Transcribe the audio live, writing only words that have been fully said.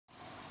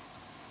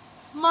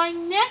My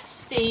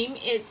next theme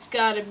is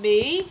gotta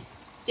be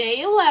Day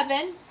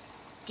 11,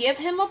 Give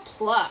Him a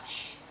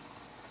Plush.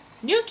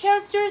 New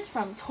characters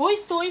from Toy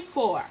Story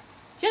 4.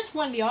 Just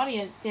when the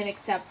audience didn't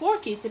accept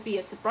Forky to be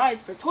a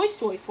surprise for Toy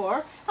Story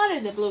 4, out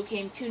of the blue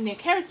came two new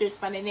characters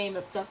by the name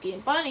of Ducky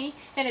and Bunny,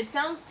 and it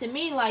sounds to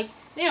me like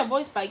they are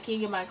voiced by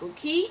Keegan-Michael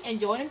Key and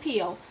Jordan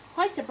Peele.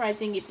 Quite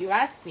surprising if you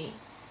ask me.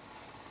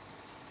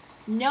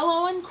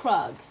 Nillo and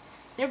Krug.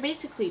 They're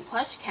basically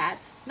plush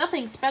cats,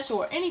 nothing special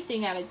or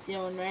anything out of the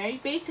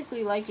ordinary,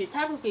 basically like your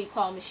typical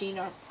claw machine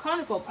or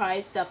carnival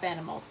prize stuffed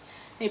animals.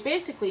 They're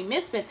basically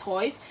misfit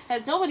toys,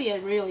 as nobody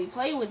had really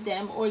played with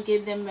them or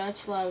give them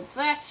much love or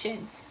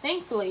affection.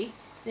 Thankfully,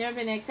 they have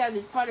been accepted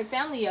as part of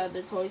family of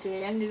other toys who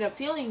ended up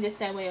feeling the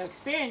same way or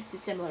experienced a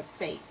similar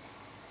fate.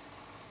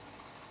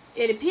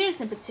 It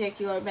appears in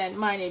particular that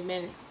minded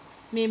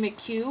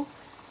Mimikyu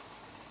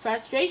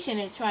frustration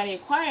in trying to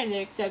acquire the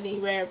exceedingly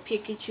rare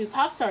Pikachu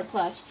Popstar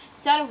plush,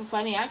 instead of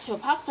finding actual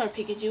Popstar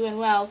Pikachu and,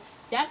 well,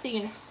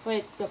 adapting and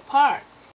fit the part.